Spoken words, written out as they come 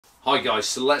Hi guys,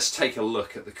 so let's take a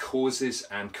look at the causes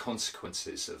and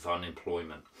consequences of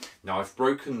unemployment. Now I've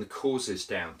broken the causes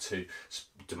down to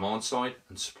demand side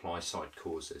and supply side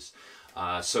causes.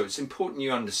 So it's important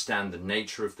you understand the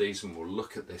nature of these, and we'll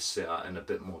look at this in a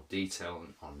bit more detail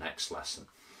in our next lesson.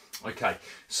 Okay,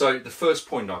 so the first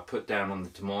point I put down on the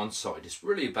demand side is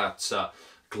really about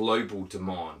global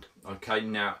demand. Okay,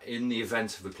 now in the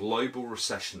event of a global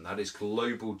recession, that is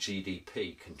global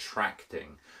GDP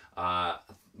contracting,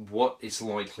 what is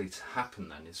likely to happen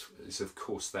then is of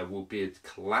course there will be a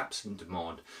collapse in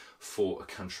demand for a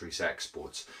country's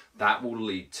exports. That will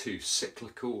lead to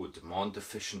cyclical or demand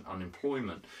deficient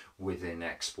unemployment within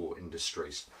export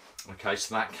industries. Okay,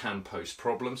 so that can pose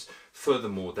problems.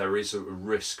 Furthermore, there is a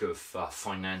risk of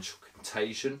financial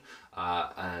contagion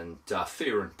and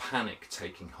fear and panic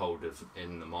taking hold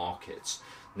in the markets.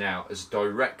 Now, as a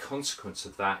direct consequence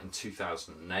of that, in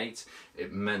 2008,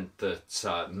 it meant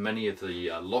that many of the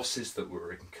losses that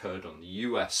were incurred on the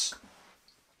US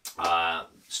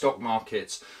stock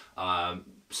markets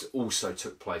also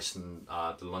took place in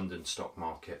the London stock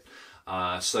market.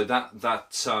 So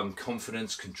that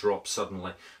confidence can drop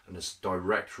suddenly, and as a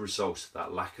direct result of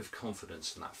that lack of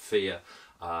confidence and that fear,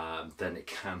 then it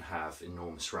can have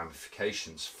enormous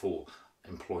ramifications for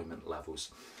employment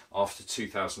levels. After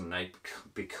 2008,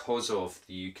 because of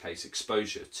the UK's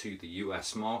exposure to the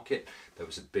US market, there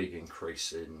was a big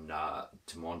increase in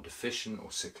demand deficient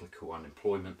or cyclical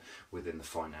unemployment within the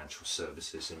financial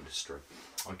services industry.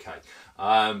 Okay,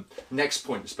 next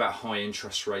point is about high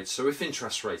interest rates. So if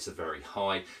interest rates are very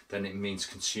high, then it means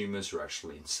consumers are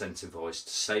actually incentivized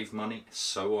to save money,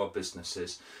 so are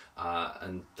businesses,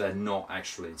 and they're not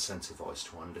actually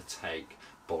incentivized to undertake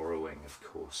borrowing, of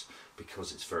course,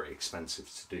 because it's very expensive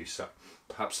to do so.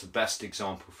 Perhaps the best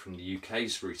example from the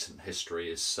UK's recent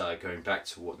history is going back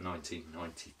to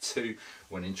 1992,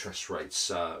 when interest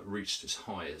rates reached as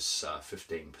high as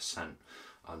 15%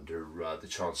 under the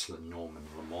Chancellor Norman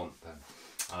Lamont then.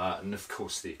 And of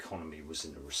course the economy was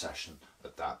in a recession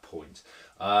at that point.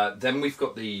 Then we've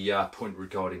got the point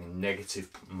regarding a negative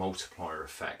multiplier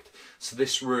effect. So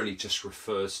this really just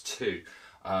refers to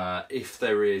if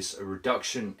there is a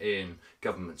reduction in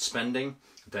government spending,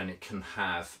 then it can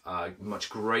have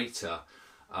much greater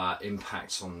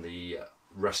impacts on the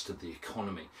rest of the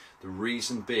economy. The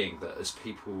reason being that as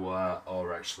people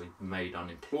are actually made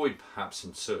unemployed, perhaps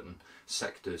in certain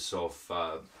sectors of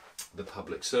the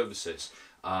public services,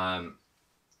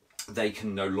 they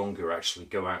can no longer actually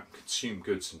go out and consume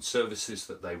goods and services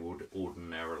that they would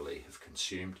ordinarily have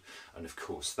consumed, and of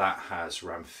course that has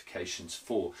ramifications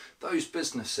for those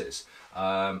businesses.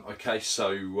 Okay,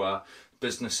 so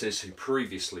businesses who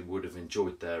previously would have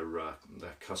enjoyed their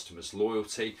customers'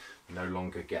 loyalty no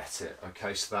longer get it.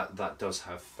 Okay, so that does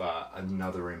have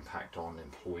another impact on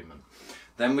employment.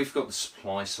 Then we've got the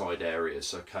supply side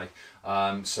areas. Okay,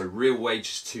 so real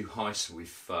wages too high. So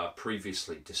we've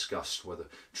previously discussed whether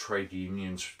trade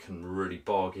unions can really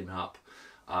bargain up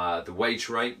the wage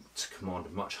rate to command a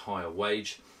much higher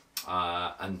wage,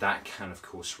 and that can of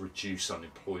course reduce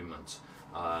unemployment.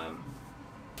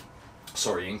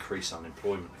 Increase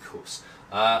unemployment, of course.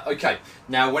 Okay,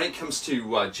 now when it comes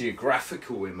to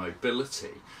geographical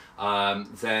immobility,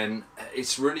 then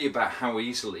it's really about how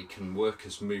easily can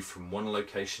workers move from one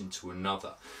location to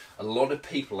another. A lot of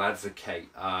people advocate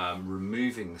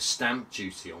removing the stamp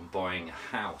duty on buying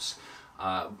a house.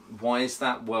 Why is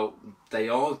that? Well, they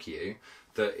argue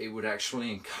that it would actually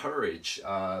encourage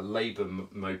labour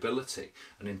mobility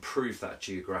and improve that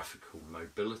geographical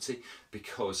mobility,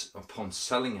 because upon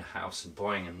selling a house and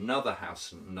buying another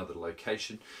house in another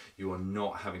location, you are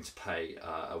not having to pay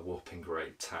a whopping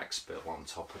great tax bill on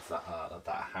top of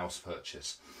that house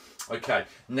purchase. Okay,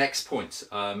 next point,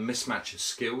 mismatch of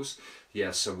skills.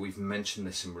 Yeah, so we've mentioned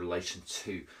this in relation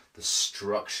to the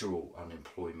structural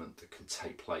unemployment that can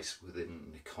take place within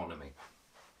an economy.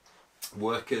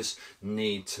 Workers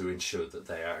need to ensure that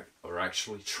they are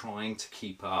actually trying to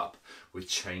keep up with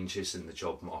changes in the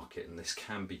job market, and this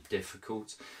can be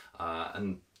difficult,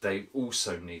 and they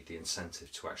also need the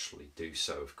incentive to actually do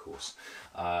so, of course.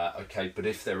 Okay, but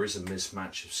if there is a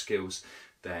mismatch of skills,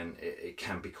 then it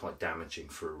can be quite damaging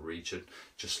for a region.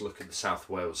 Just look at the South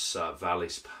Wales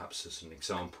valleys perhaps as an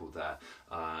example there.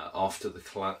 After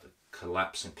the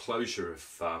collapse and closure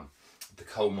of the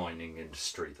coal mining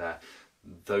industry there,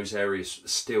 those areas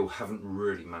still haven't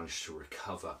really managed to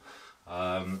recover.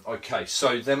 Okay,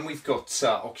 so then we've got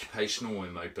occupational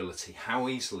immobility. How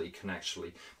easily can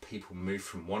actually people move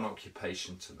from one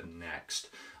occupation to the next?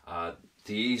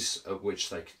 The ease at which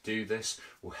they could do this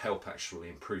will help actually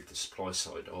improve the supply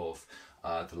side of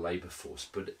the labour force.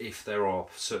 But if there are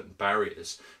certain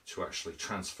barriers to actually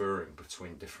transferring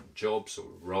between different jobs or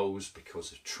roles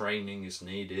because of training is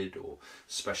needed or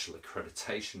special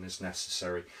accreditation is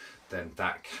necessary, then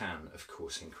that can, of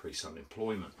course, increase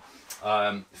unemployment.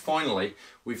 Finally,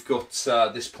 we've got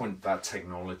this point about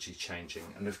technology changing,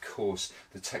 and of course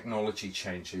the technology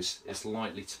changes is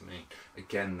likely to mean,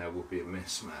 again, there will be a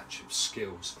mismatch of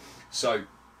skills. So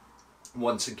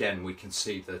once again, we can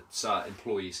see that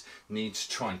employees need to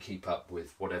try and keep up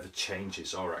with whatever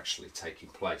changes are actually taking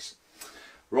place.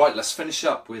 Right, let's finish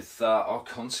up with our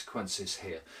consequences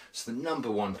here. So the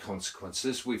number one consequence,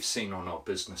 as we've seen on our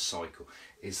business cycle,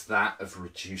 is that of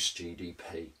reduced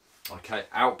GDP. Okay,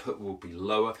 output will be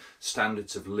lower,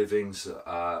 standard of living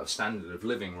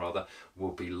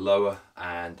will be lower,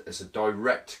 and as a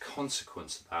direct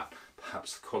consequence of that,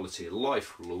 perhaps the quality of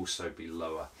life will also be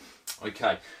lower.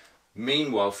 Okay.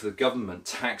 Meanwhile, for the government,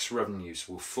 tax revenues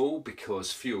will fall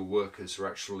because fewer workers are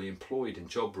actually employed in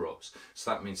job roles.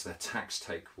 So that means their tax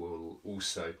take will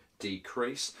also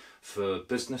decrease. For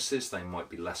businesses, they might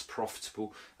be less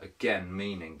profitable, again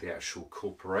meaning the actual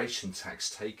corporation tax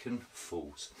taken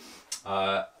falls.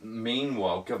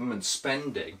 Meanwhile, government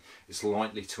spending is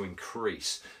likely to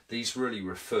increase. These really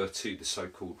refer to the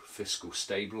so-called fiscal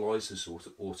stabilisers or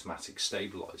automatic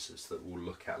stabilisers that we'll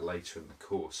look at later in the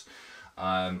course.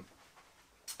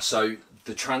 So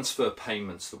the transfer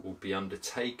payments that will be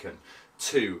undertaken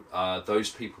to those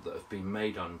people that have been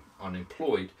made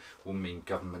unemployed will mean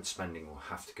government spending will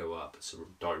have to go up as a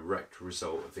direct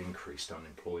result of increased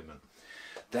unemployment.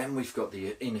 Then we've got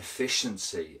the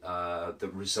inefficiency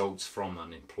that results from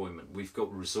unemployment. We've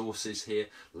got resources here,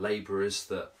 labourers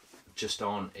that just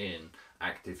aren't in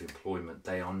active employment.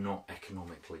 They are not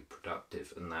economically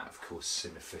productive, and that of course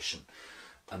is inefficient.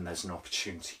 And there's an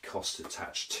opportunity cost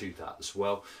attached to that as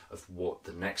well of what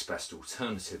the next best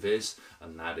alternative is,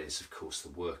 and that is of course the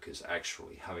workers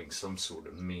actually having some sort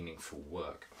of meaningful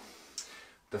work.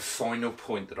 The final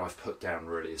point that I've put down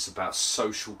really is about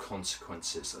social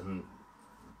consequences, and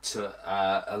to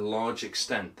a large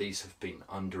extent these have been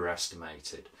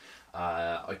underestimated.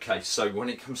 Okay, so when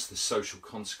it comes to the social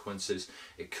consequences,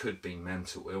 it could be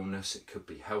mental illness, it could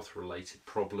be health related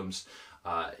problems,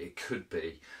 it could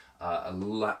be a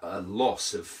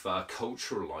loss of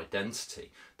cultural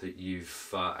identity, that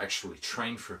you've actually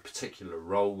trained for a particular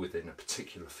role within a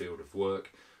particular field of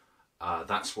work.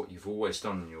 That's what you've always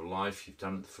done in your life, you've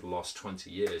done it for the last 20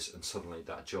 years, and suddenly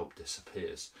that job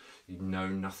disappears. You know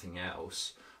nothing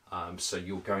else, so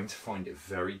you're going to find it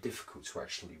very difficult to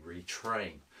actually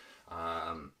retrain.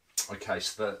 Okay,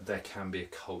 so there can be a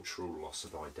cultural loss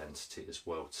of identity as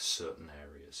well to certain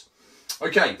areas.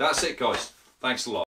 Okay, that's it guys. Thanks a lot.